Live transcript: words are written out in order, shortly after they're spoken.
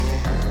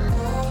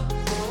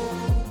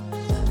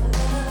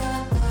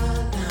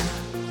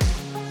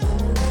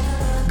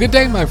Good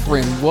day, my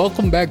friend.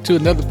 Welcome back to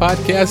another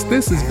podcast.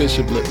 This is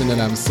Bishop Lippman,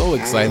 and I'm so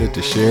excited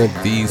to share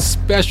these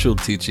special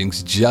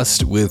teachings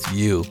just with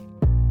you.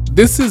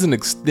 This is an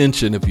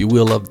extension, if you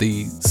will, of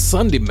the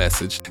Sunday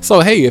message. So,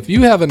 hey, if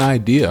you have an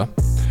idea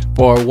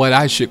for what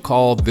I should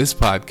call this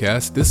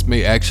podcast, this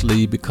may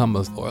actually become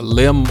a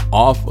limb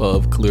off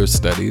of Clear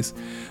Studies.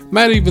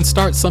 Might even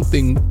start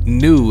something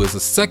new as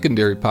a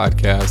secondary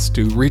podcast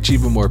to reach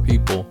even more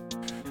people.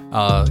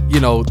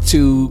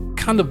 To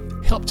kind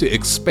of help to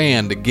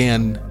expand,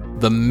 again,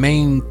 the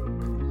main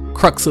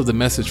crux of the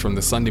message from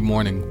the Sunday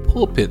morning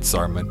pulpit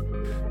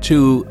sermon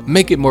to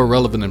make it more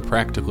relevant and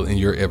practical in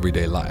your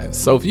everyday lives.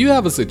 So if you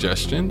have a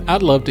suggestion,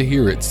 I'd love to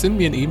hear it. Send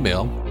me an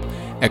email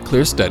at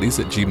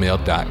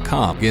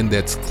clearstudies@gmail.com. Again,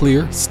 that's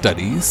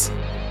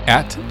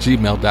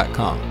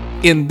clearstudies@gmail.com.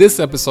 In this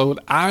episode,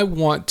 I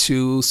want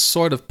to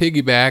sort of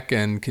piggyback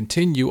and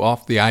continue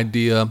off the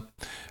idea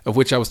of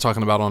which I was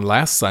talking about on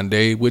last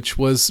Sunday, which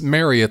was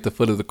Mary at the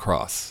foot of the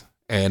cross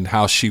and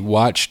how she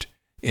watched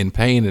in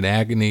pain and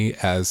agony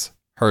as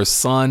her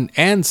son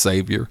and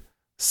Savior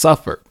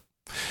suffered.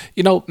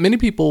 You know, many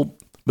people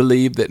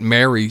believe that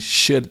Mary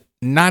should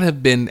not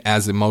have been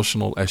as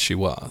emotional as she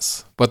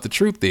was. But the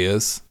truth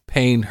is,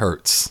 pain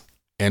hurts,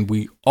 and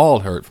we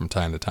all hurt from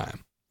time to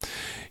time.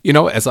 You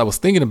know, as I was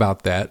thinking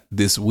about that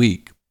this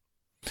week,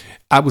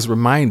 I was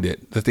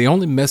reminded that the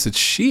only message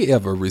she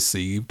ever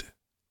received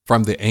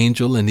from the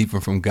angel and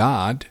even from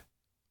God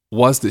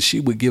was that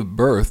she would give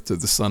birth to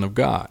the Son of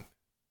God.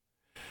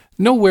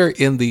 Nowhere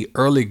in the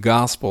early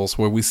Gospels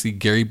where we see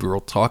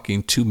Gabriel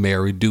talking to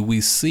Mary do we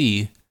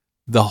see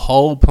the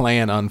whole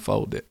plan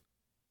unfolded.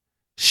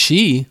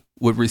 She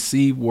would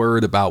receive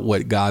word about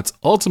what God's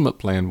ultimate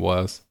plan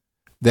was,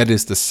 that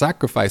is the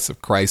sacrifice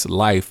of Christ's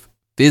life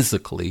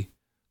physically,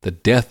 the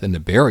death and the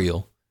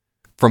burial,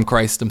 from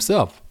Christ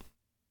himself.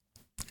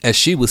 As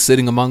she was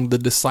sitting among the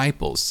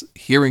disciples,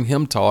 hearing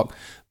him talk,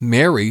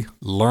 Mary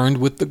learned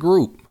with the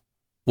group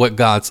what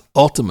God's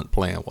ultimate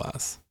plan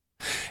was.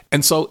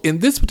 And so in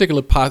this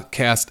particular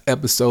podcast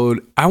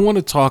episode, I want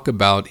to talk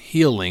about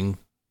healing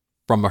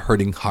from a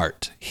hurting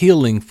heart.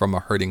 Healing from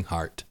a hurting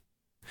heart.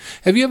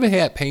 Have you ever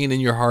had pain in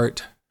your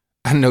heart?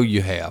 I know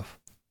you have.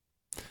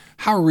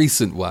 How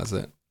recent was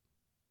it?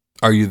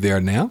 Are you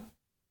there now?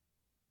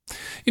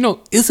 You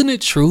know, isn't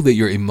it true that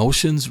your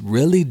emotions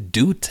really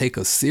do take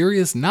a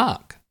serious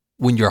knock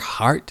when your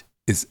heart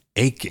is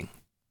aching?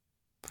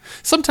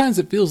 Sometimes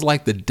it feels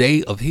like the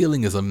day of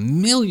healing is a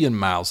million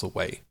miles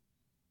away.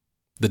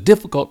 The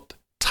difficult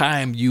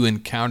time you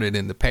encountered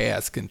in the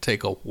past can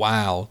take a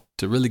while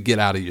to really get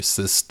out of your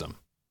system.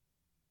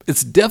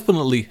 It's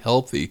definitely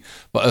healthy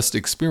for us to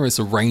experience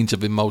a range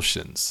of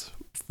emotions,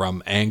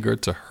 from anger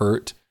to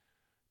hurt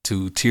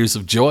to tears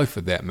of joy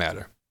for that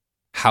matter.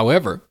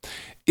 However,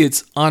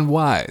 it's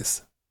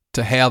unwise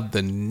to have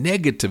the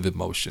negative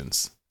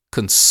emotions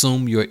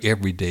consume your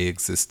everyday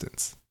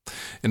existence.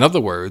 In other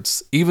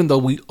words, even though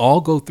we all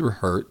go through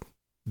hurt,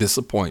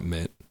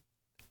 disappointment,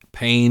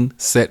 pain,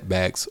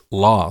 setbacks,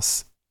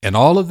 loss, and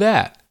all of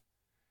that,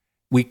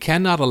 we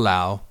cannot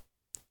allow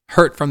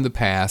hurt from the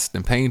past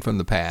and pain from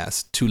the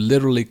past to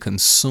literally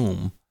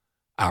consume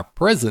our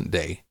present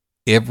day,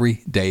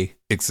 everyday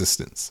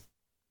existence.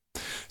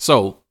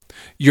 So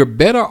you're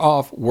better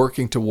off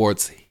working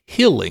towards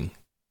healing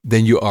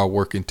than you are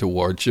working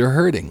towards your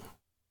hurting.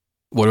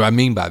 What do I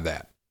mean by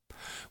that?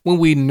 When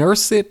we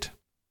nurse it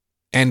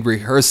and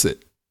rehearse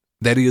it,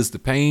 that is the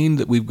pain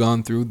that we've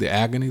gone through, the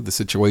agony, the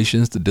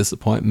situations, the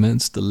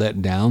disappointments, the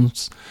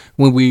letdowns.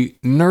 When we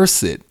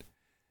nurse it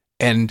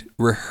and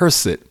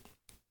rehearse it,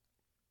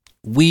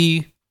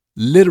 we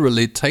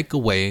literally take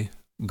away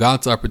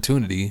God's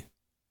opportunity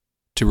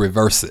to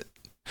reverse it.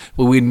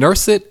 When we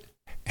nurse it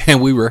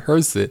and we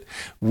rehearse it,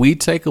 we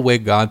take away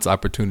God's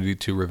opportunity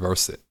to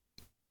reverse it.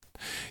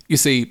 You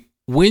see,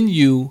 when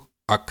you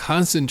are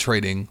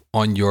concentrating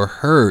on your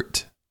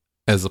hurt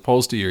as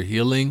opposed to your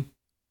healing,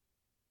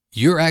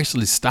 you're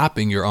actually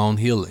stopping your own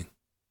healing.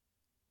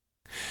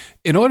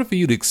 In order for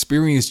you to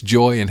experience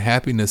joy and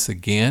happiness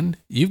again,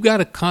 you've got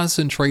to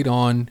concentrate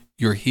on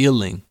your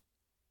healing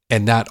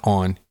and not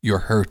on your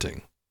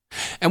hurting.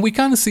 And we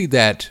kind of see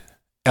that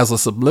as a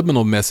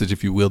subliminal message,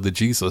 if you will, that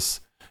Jesus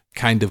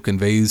kind of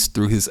conveys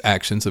through his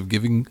actions of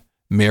giving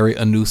Mary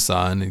a new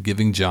son and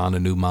giving John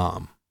a new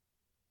mom.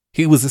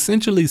 He was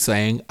essentially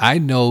saying, I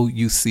know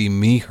you see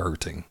me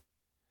hurting.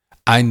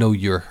 I know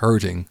you're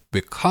hurting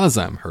because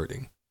I'm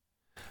hurting.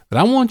 But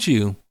I want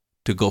you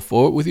to go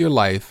forward with your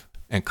life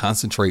and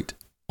concentrate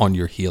on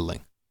your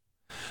healing.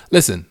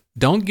 Listen,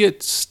 don't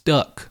get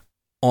stuck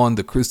on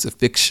the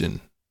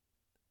crucifixion.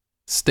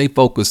 Stay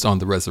focused on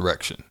the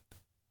resurrection.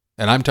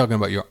 And I'm talking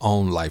about your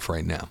own life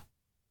right now.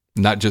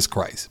 Not just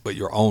Christ, but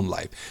your own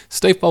life.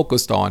 Stay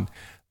focused on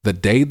the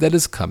day that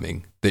is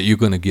coming that you're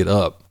going to get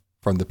up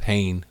from the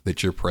pain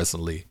that you're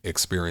presently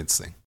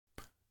experiencing.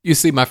 You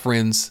see, my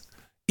friends,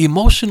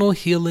 emotional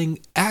healing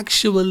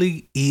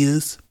actually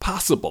is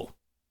possible.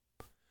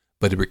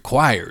 But it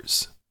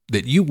requires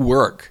that you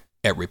work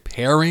at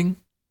repairing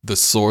the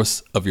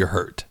source of your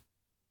hurt.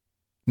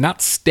 Not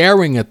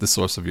staring at the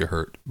source of your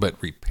hurt, but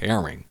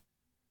repairing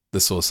the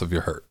source of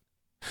your hurt.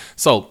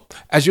 So,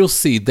 as you'll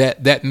see,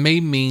 that may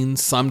mean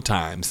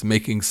sometimes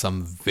making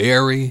some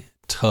very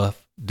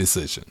tough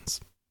decisions.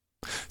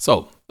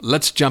 So,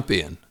 let's jump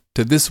in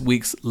to this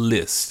week's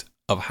list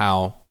of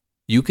how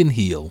you can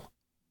heal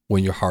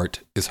when your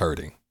heart is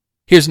hurting.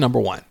 Here's number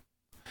 1.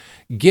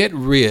 Get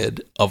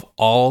rid of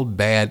all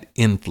bad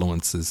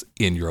influences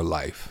in your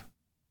life.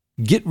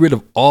 Get rid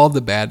of all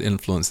the bad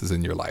influences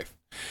in your life.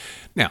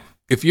 Now,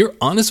 if you're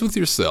honest with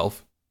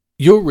yourself,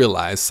 you'll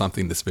realize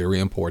something that's very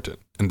important,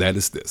 and that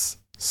is this.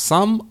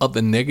 Some of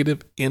the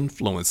negative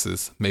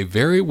influences may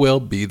very well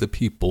be the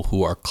people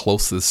who are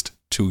closest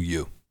to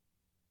you.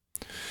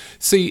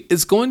 See,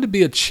 it's going to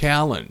be a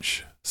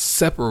challenge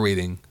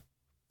separating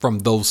from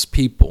those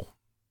people,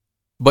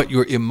 but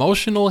your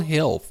emotional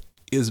health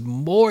is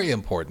more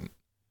important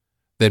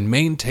than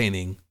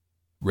maintaining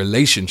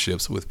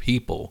relationships with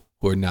people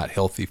who are not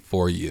healthy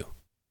for you.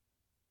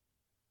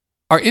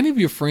 Are any of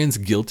your friends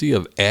guilty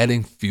of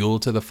adding fuel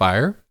to the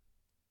fire?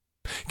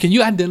 Can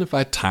you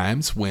identify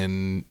times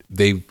when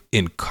they've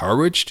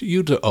encouraged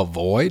you to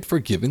avoid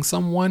forgiving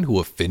someone who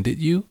offended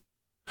you?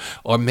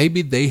 Or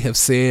maybe they have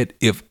said,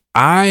 if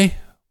I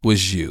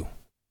was you.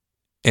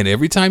 And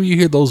every time you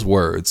hear those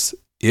words,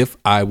 if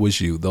I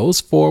was you, those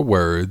 4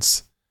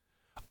 words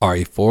are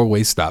a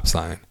 4-way stop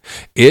sign.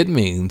 It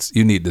means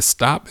you need to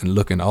stop and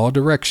look in all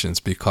directions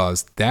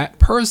because that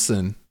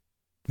person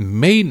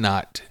may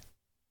not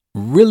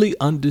really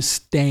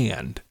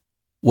understand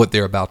what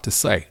they're about to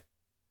say.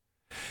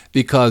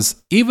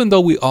 Because even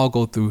though we all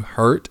go through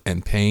hurt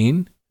and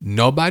pain,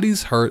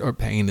 nobody's hurt or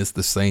pain is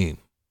the same.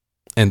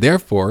 And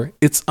therefore,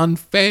 it's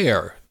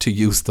unfair to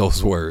use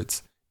those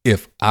words,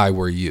 if I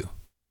were you.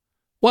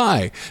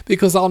 Why?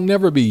 Because I'll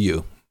never be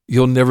you.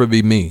 You'll never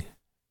be me.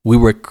 We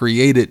were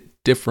created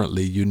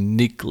differently,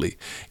 uniquely,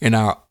 in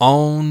our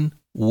own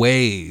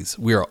ways.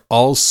 We are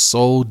all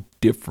so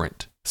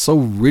different, so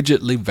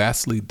rigidly,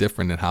 vastly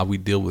different in how we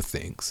deal with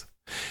things.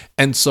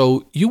 And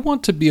so you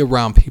want to be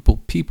around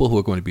people who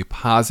are going to be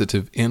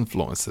positive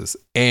influences,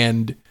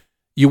 and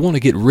you want to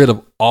get rid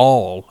of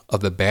all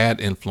of the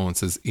bad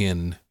influences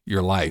in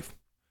your life.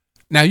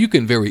 Now, you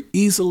can very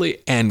easily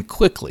and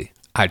quickly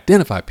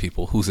identify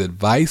people whose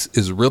advice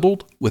is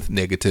riddled with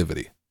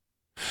negativity.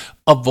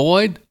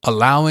 Avoid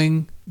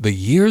allowing the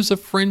years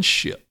of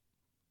friendship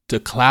to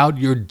cloud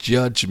your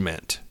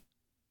judgment.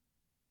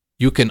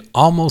 You can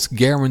almost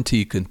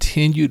guarantee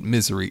continued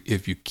misery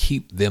if you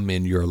keep them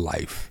in your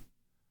life.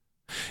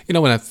 You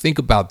know, when I think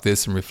about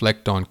this and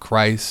reflect on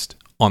Christ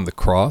on the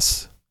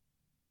cross,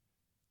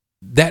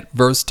 that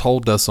verse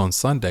told us on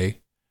Sunday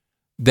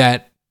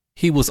that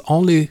he was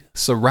only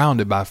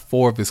surrounded by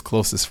 4 of his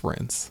closest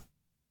friends.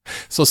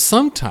 So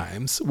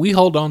sometimes we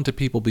hold on to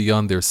people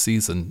beyond their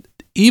season.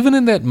 Even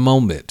in that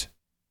moment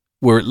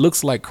where it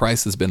looks like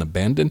Christ has been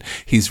abandoned,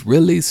 he's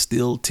really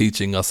still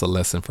teaching us a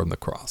lesson from the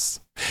cross.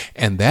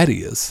 And that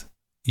is,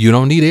 you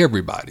don't need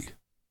everybody.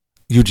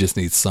 You just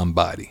need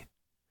somebody.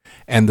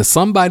 And the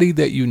somebody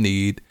that you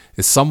need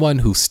is someone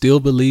who still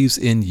believes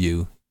in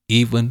you,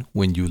 even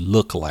when you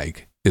look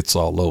like it's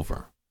all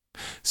over.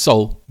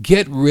 So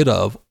get rid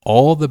of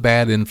all the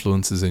bad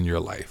influences in your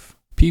life,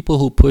 people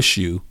who push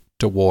you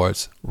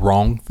towards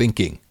wrong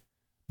thinking,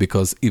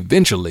 because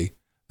eventually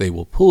they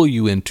will pull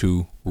you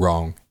into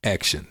wrong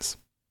actions.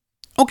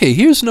 Okay,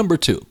 here's number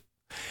 2.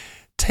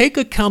 Take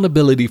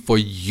accountability for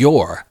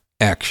your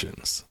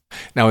actions.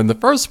 Now, in the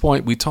first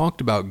point, we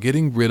talked about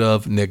getting rid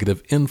of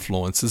negative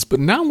influences, but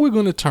now we're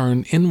going to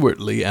turn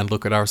inwardly and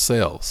look at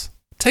ourselves.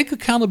 Take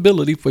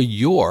accountability for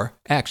your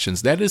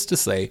actions. That is to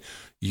say,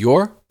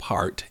 your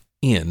part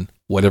in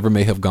whatever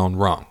may have gone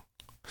wrong.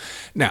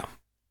 Now,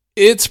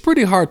 it's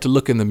pretty hard to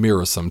look in the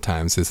mirror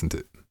sometimes, isn't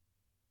it?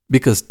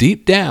 Because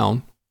deep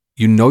down,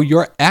 you know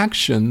your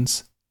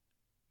actions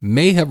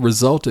may have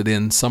resulted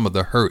in some of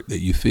the hurt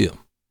that you feel.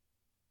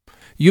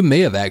 You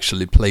may have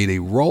actually played a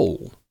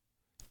role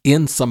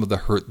in some of the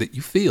hurt that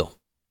you feel.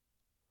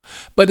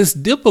 But it's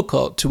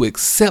difficult to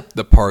accept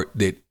the part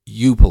that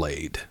you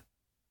played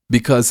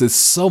because it's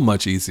so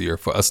much easier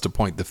for us to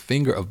point the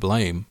finger of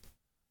blame,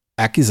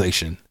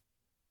 accusation,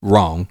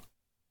 wrong,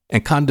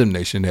 and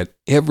condemnation at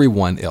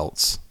everyone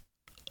else,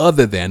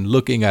 other than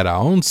looking at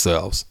our own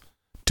selves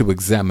to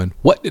examine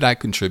what did I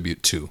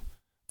contribute to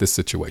this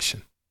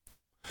situation.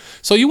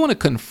 So you want to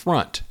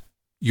confront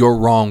your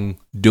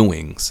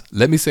wrongdoings.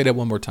 Let me say that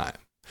one more time,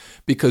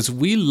 because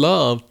we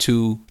love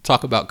to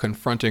talk about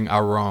confronting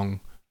our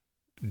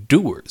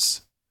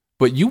wrongdoers,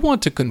 but you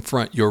want to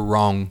confront your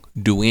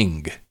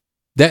wrongdoing.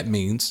 That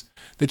means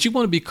that you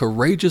want to be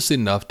courageous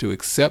enough to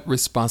accept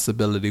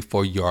responsibility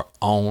for your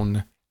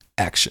own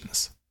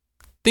actions,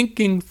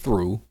 thinking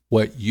through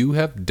what you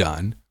have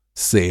done,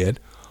 said,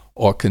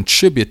 or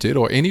contributed,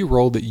 or any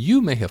role that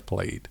you may have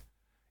played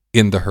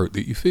in the hurt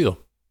that you feel.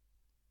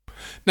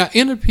 Now,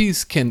 inner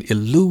peace can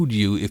elude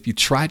you if you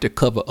try to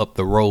cover up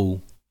the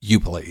role you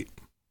played.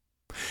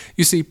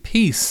 You see,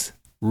 peace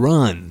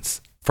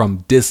runs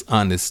from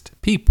dishonest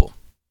people.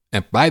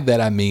 And by that,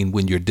 I mean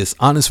when you're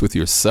dishonest with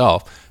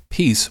yourself,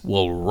 peace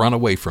will run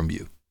away from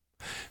you.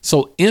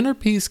 So inner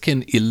peace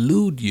can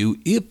elude you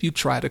if you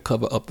try to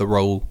cover up the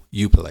role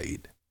you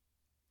played.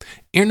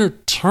 Inner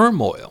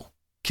turmoil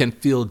can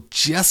feel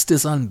just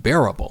as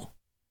unbearable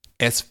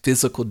as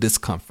physical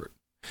discomfort.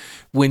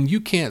 When you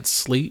can't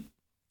sleep,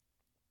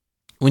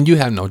 when you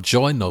have no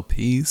joy, no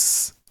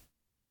peace,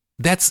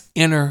 that's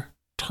inner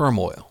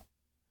turmoil.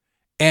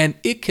 And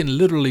it can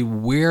literally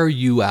wear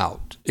you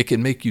out. It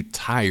can make you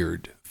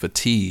tired,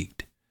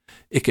 fatigued.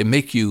 It can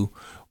make you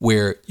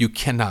where you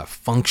cannot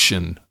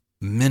function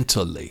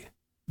mentally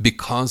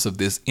because of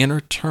this inner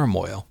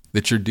turmoil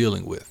that you're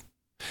dealing with.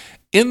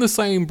 In the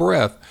same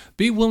breath,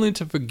 be willing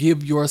to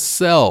forgive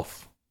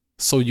yourself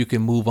so you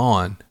can move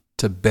on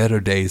to better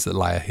days that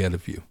lie ahead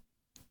of you.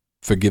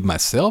 Forgive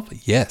myself?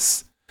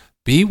 Yes.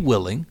 Be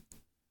willing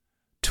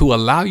to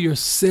allow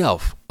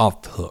yourself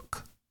off the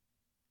hook,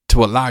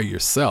 to allow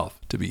yourself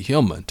to be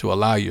human, to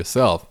allow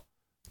yourself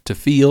to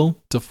feel,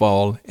 to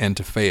fall, and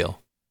to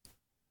fail.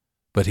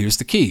 But here's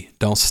the key.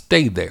 Don't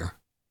stay there.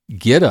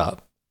 Get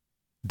up,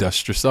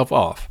 dust yourself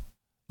off,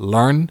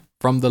 learn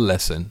from the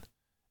lesson,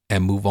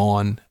 and move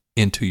on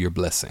into your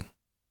blessing.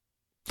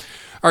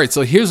 All right,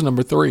 so here's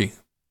number 3.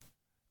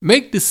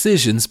 Make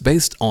decisions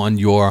based on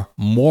your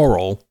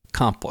moral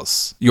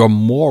compass. Your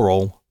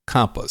moral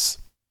compass.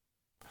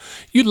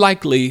 You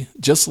likely,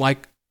 just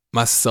like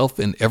myself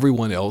and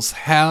everyone else,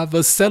 have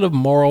a set of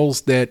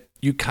morals that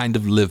you kind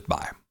of live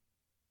by.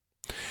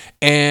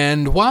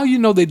 And while you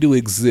know they do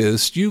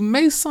exist, you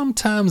may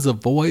sometimes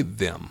avoid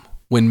them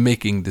when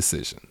making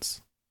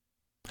decisions.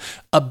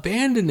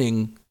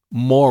 Abandoning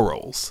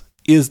morals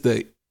is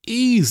the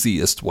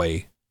easiest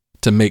way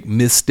to make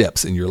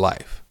missteps in your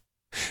life.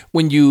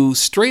 When you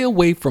stray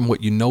away from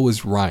what you know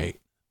is right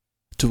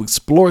to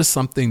explore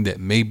something that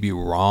may be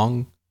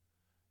wrong,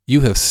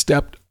 you have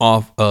stepped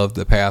off of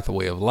the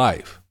pathway of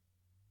life.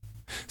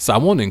 So I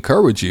want to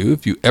encourage you,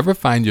 if you ever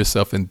find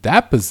yourself in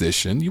that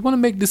position, you want to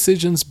make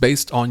decisions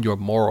based on your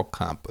moral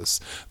compass.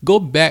 Go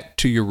back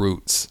to your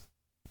roots.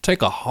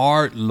 Take a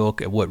hard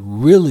look at what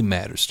really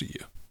matters to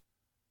you.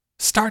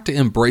 Start to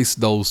embrace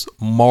those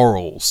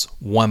morals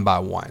one by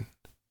one.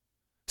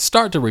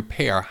 Start to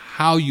repair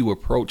how you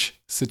approach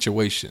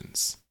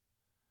situations.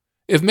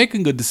 If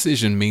making a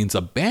decision means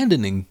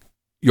abandoning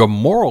your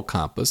moral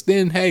compass,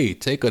 then hey,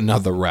 take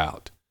another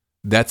route.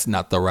 That's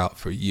not the route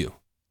for you.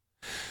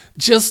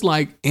 Just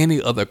like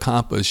any other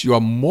compass, your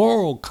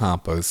moral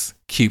compass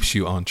keeps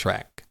you on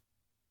track.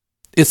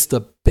 It's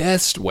the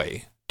best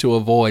way to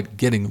avoid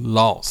getting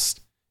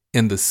lost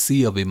in the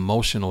sea of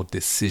emotional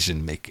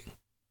decision making.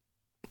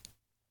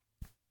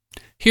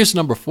 Here's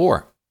number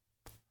 4.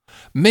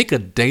 Make a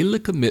daily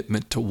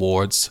commitment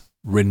towards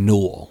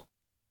renewal.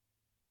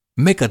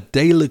 Make a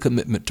daily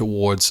commitment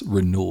towards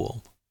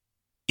renewal.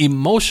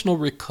 Emotional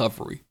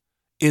recovery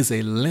is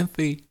a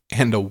lengthy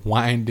and a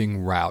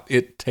winding route.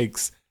 It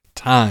takes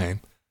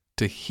time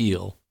to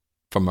heal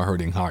from a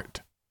hurting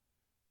heart.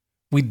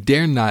 We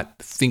dare not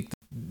think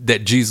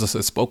that Jesus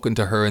has spoken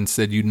to her and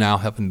said, "You now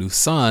have a new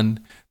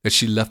son," that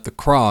she left the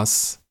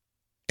cross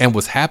and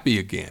was happy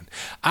again.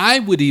 I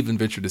would even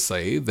venture to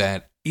say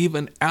that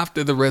even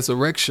after the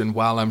resurrection,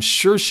 while I'm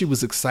sure she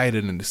was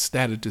excited and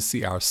ecstatic to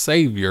see our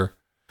Savior,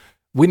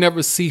 we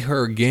never see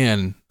her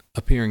again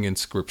appearing in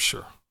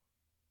Scripture.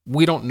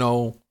 We don't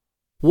know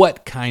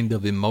what kind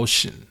of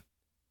emotion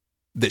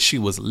that she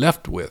was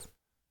left with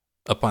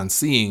upon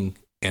seeing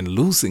and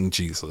losing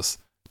Jesus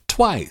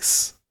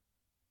twice.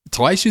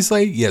 Twice, you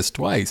say? Yes,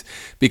 twice.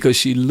 Because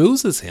she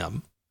loses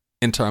him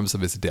in terms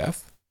of his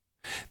death.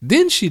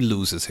 Then she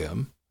loses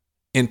him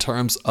in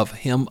terms of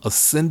him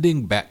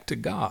ascending back to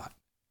God.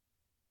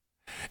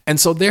 And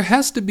so there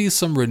has to be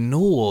some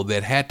renewal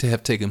that had to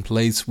have taken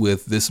place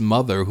with this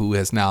mother who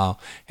has now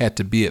had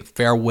to bid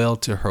farewell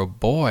to her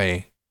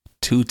boy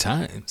 2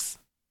 times.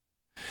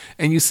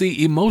 And you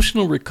see,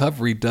 emotional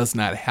recovery does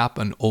not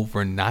happen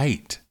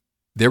overnight.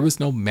 There is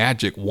no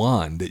magic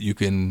wand that you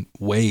can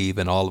wave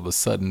and all of a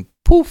sudden,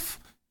 poof,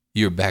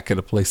 you're back at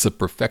a place of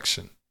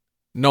perfection.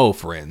 No,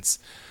 friends,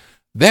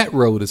 that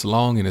road is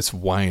long and it's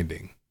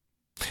winding.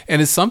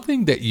 And it's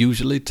something that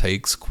usually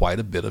takes quite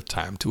a bit of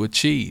time to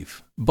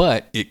achieve,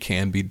 but it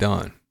can be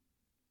done.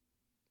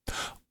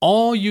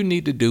 All you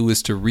need to do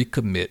is to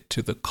recommit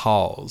to the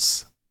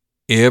cause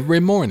every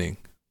morning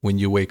when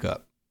you wake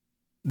up.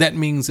 That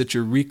means that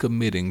you're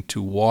recommitting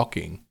to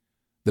walking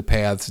the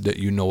paths that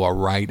you know are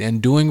right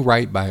and doing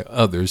right by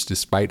others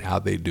despite how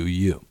they do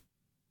you.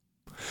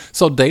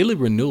 So daily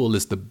renewal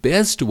is the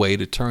best way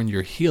to turn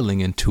your healing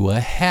into a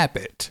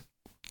habit.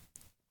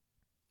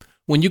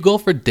 When you go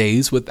for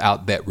days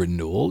without that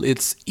renewal,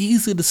 it's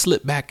easy to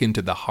slip back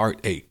into the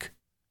heartache.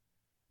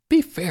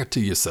 Be fair to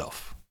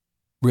yourself.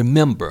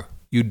 Remember,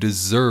 you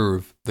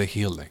deserve the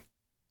healing.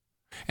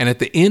 And at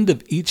the end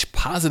of each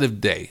positive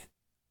day,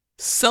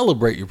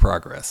 celebrate your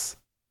progress.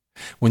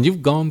 When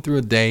you've gone through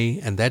a day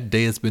and that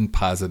day has been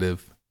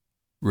positive,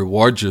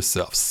 reward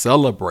yourself,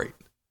 celebrate,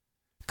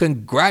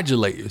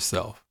 congratulate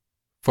yourself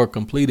for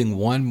completing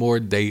one more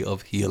day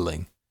of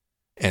healing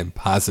and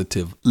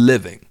positive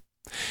living.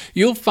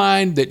 You'll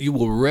find that you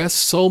will rest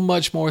so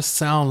much more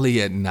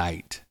soundly at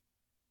night.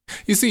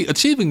 You see,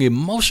 achieving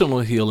emotional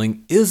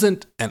healing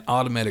isn't an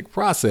automatic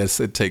process.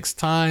 It takes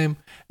time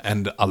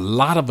and a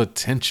lot of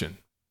attention.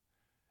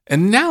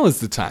 And now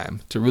is the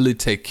time to really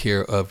take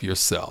care of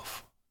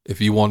yourself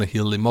if you want to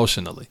heal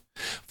emotionally.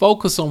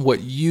 Focus on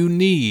what you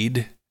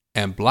need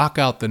and block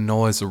out the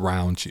noise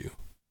around you.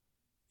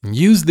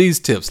 Use these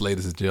tips,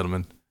 ladies and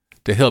gentlemen,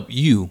 to help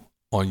you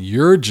on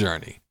your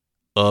journey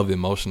of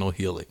emotional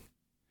healing.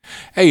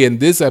 Hey, in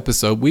this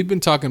episode, we've been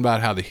talking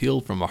about how to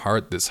heal from a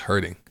heart that's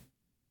hurting.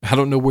 I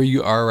don't know where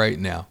you are right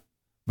now,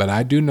 but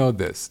I do know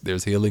this.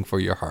 There's healing for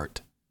your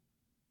heart.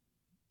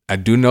 I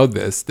do know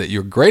this, that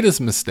your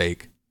greatest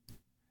mistake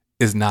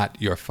is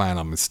not your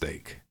final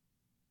mistake,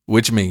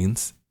 which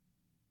means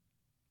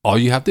all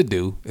you have to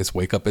do is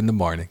wake up in the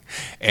morning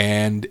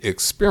and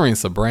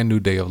experience a brand new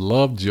day of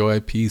love, joy,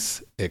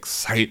 peace,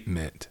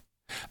 excitement.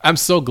 I'm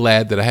so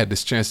glad that I had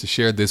this chance to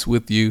share this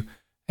with you.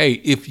 Hey,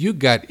 if you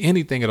got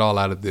anything at all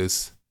out of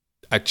this,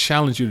 I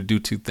challenge you to do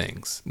two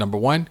things. Number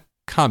one,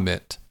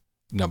 comment.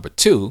 Number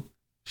two,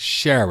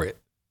 share it.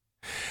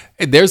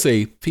 And there's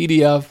a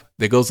PDF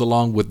that goes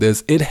along with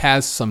this. It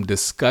has some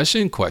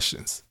discussion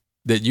questions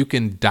that you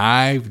can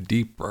dive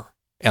deeper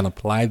and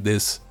apply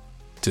this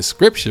to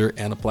scripture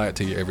and apply it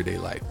to your everyday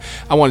life.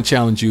 I want to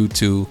challenge you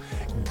to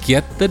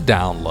get the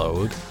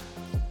download,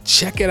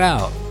 check it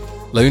out,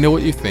 let me know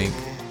what you think,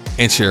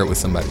 and share it with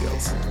somebody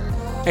else.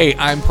 Hey,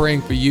 I'm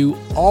praying for you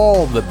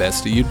all the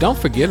best to you. Don't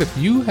forget, if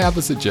you have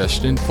a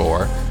suggestion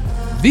for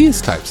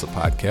these types of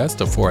podcasts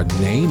or for a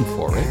name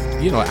for it,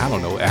 I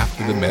don't know,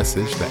 after the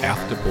message, the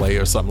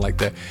afterplay or something like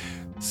that,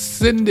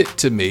 send it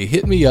to me.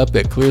 Hit me up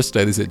at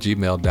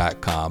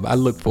clearstudies@gmail.com. I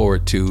look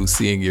forward to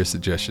seeing your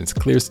suggestions.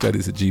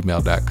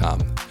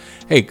 clearstudies@gmail.com.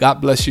 Hey,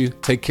 God bless you.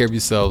 Take care of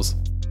yourselves.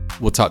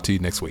 We'll talk to you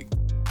next week.